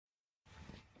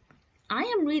I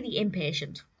am really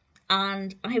impatient,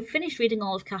 and I have finished reading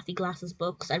all of Cathy Glass's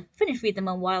books. I finished reading them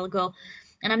a while ago,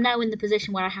 and I'm now in the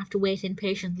position where I have to wait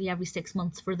impatiently every 6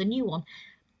 months for the new one.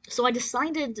 So I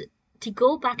decided to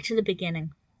go back to the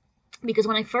beginning, because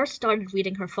when I first started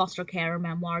reading her foster care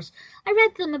memoirs, I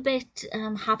read them a bit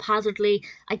haphazardly.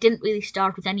 I didn't really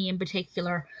start with any in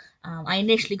particular. I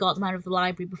initially got them out of the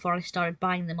library before I started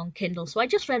buying them on Kindle, so I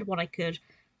just read what I could.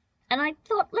 And I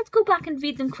thought, let's go back and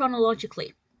read them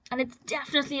chronologically. And it's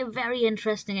definitely a very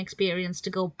interesting experience to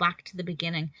go back to the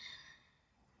beginning.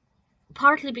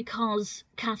 Partly because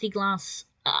Cathy Glass,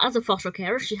 as a foster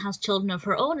carer, she has children of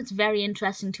her own. It's very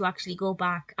interesting to actually go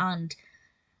back and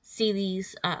see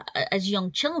these as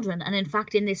young children. And in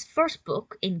fact, in this first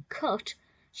book, in Cut,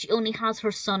 she only has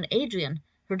her son Adrian.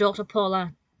 Her daughter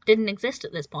Paula didn't exist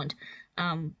at this point.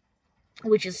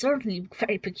 Which is certainly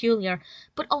very peculiar,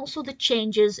 but also the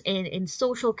changes in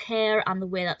social care and the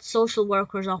way that social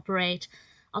workers operate.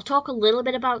 I'll talk a little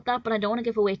bit about that, but I don't want to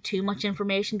give away too much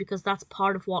information because that's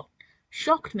part of what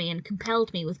shocked me and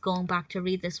compelled me with going back to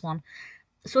read this one.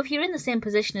 So if you're in the same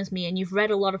position as me and you've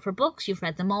read a lot of her books, you've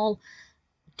read them all,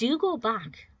 do go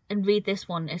back and read this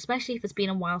one, especially if it's been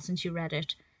a while since you read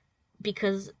it,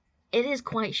 because it is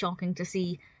quite shocking to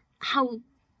see how,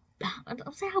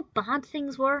 I'll say, how bad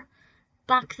things were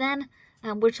back then.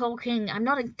 We're talking, I'm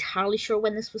not entirely sure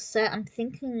when this was set. I'm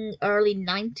thinking early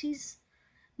 90s,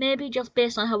 maybe, just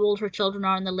based on how old her children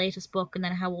are in the latest book and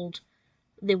then how old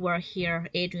they were here.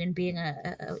 Adrian being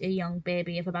a young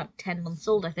baby of about 10 months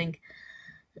old, I think.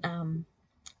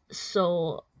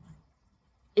 So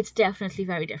it's definitely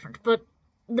very different. But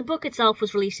the book itself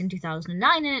was released in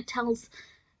 2009 and it tells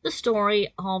the story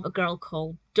of a girl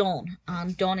called Dawn.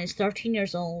 And Dawn is 13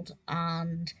 years old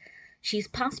and she's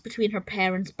passed between her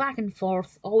parents back and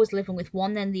forth, always living with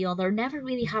one then the other, never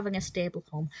really having a stable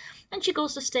home. And she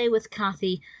goes to stay with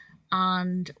Cathy,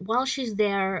 and while she's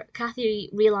there,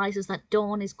 Cathy realizes that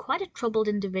Dawn is quite a troubled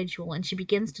individual, and she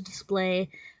begins to display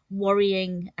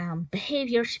worrying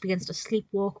behavior. She begins to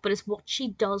sleepwalk, but it's what she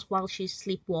does while she's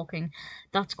sleepwalking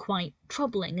that's quite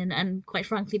troubling and quite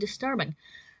frankly disturbing.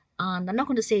 And I'm not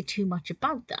going to say too much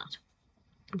about that.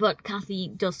 But Cathy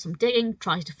does some digging,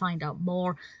 tries to find out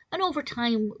more, and over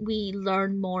time we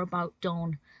learn more about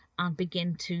Dawn and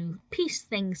begin to piece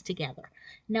things together.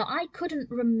 Now, I couldn't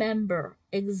remember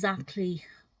exactly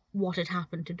what had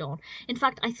happened to Dawn. In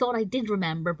fact, I thought I did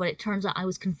remember, but it turns out I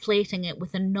was conflating it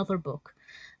with another book,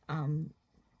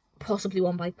 possibly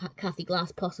one by Cathy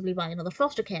Glass, possibly by another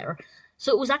foster carer.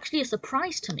 So it was actually a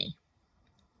surprise to me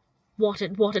what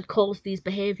had caused these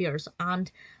behaviours, and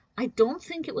I don't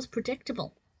think it was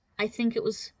predictable. I think it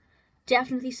was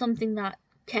definitely something that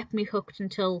kept me hooked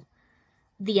until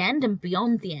the end and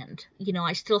beyond the end. You know,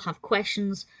 I still have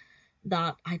questions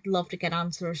that I'd love to get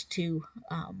answers to.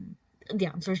 The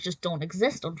answers just don't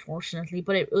exist, unfortunately,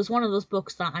 but it was one of those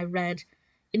books that I read,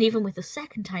 and even with the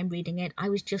second time reading it, I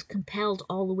was just compelled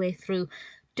all the way through.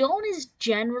 Dawn is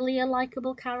generally a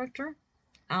likable character.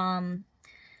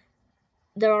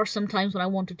 There are some times when I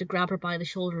wanted to grab her by the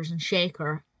shoulders and shake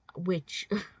her, which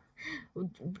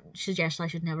suggests I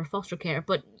should never foster care.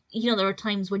 But you know, there are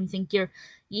times when you think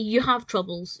you have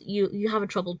troubles, you have a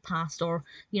troubled past, or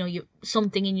you know,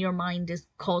 something in your mind is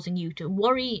causing you to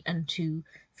worry and to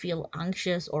feel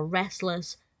anxious or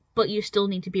restless, but you still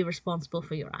need to be responsible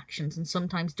for your actions. And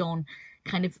sometimes Dawn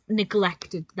kind of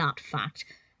neglected that fact.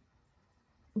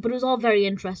 But it was all very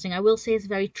interesting. I will say it's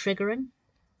very triggering.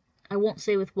 I won't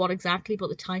say with what exactly, but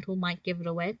the title might give it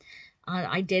away.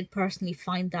 I did personally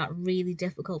find that really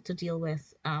difficult to deal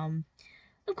with.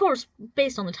 Of course,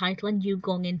 based on the title and you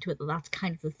going into it, that's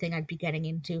kind of the thing I'd be getting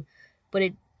into. But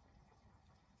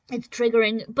it's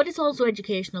triggering, but it's also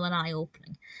educational and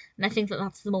eye-opening. And I think that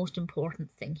that's the most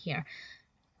important thing here.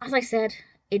 As I said,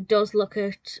 it does look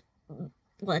at,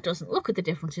 well, it doesn't look at the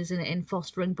differences in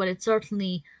fostering, but it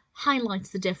certainly highlights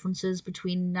the differences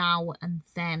between now and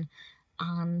then.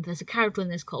 And there's a character in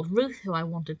this called Ruth who I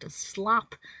wanted to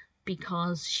slap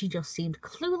because she just seemed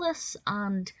clueless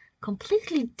and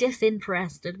completely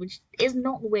disinterested, which is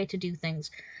not the way to do things.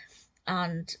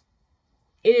 And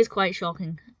it is quite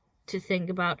shocking to think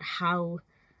about how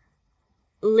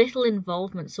little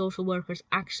involvement social workers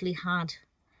actually had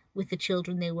with the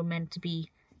children they were meant to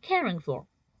be caring for.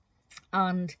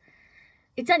 And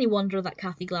it's any wonder that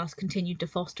Cathy Glass continued to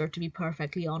foster, to be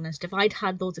perfectly honest. If I'd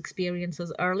had those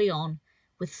experiences early on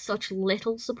with such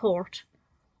little support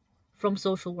from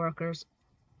social workers,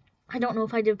 I don't know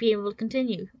if I'd be able to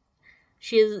continue.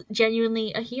 She is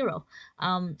genuinely a hero.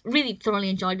 Really thoroughly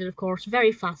enjoyed it, of course.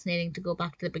 Very fascinating to go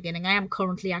back to the beginning. I am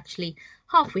currently actually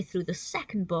halfway through the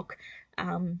second book.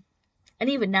 And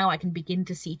even now I can begin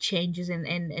to see changes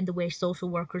in the way social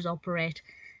workers operate.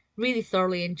 Really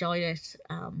thoroughly enjoyed it.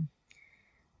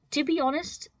 To be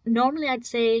honest, normally I'd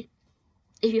say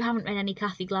if you haven't read any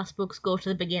Cathy Glass books, go to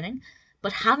the beginning.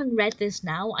 But having read this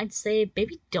now, I'd say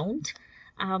maybe don't.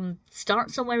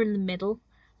 Start somewhere in the middle.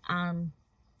 Um,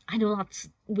 I know that's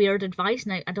weird advice,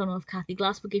 and I don't know if Cathy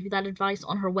Glass would give you that advice.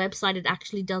 On her website, it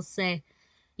actually does say,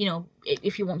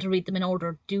 if you want to read them in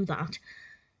order, do that.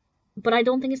 But I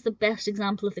don't think it's the best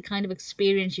example of the kind of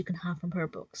experience you can have from her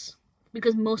books.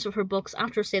 Because most of her books,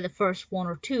 after say the first one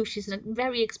or two, she's a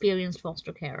very experienced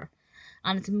foster carer.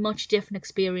 And it's a much different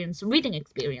experience, reading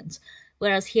experience.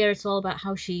 Whereas here it's all about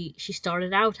how she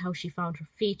started out, how she found her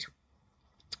feet.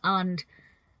 And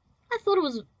I thought it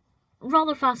was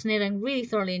rather fascinating, really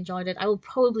thoroughly enjoyed it. I will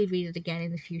probably read it again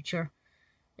in the future.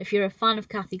 If you're a fan of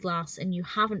Cathy Glass and you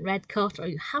haven't read Cut, or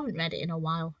you haven't read it in a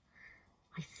while,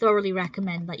 I thoroughly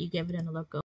recommend that you give it another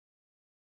go.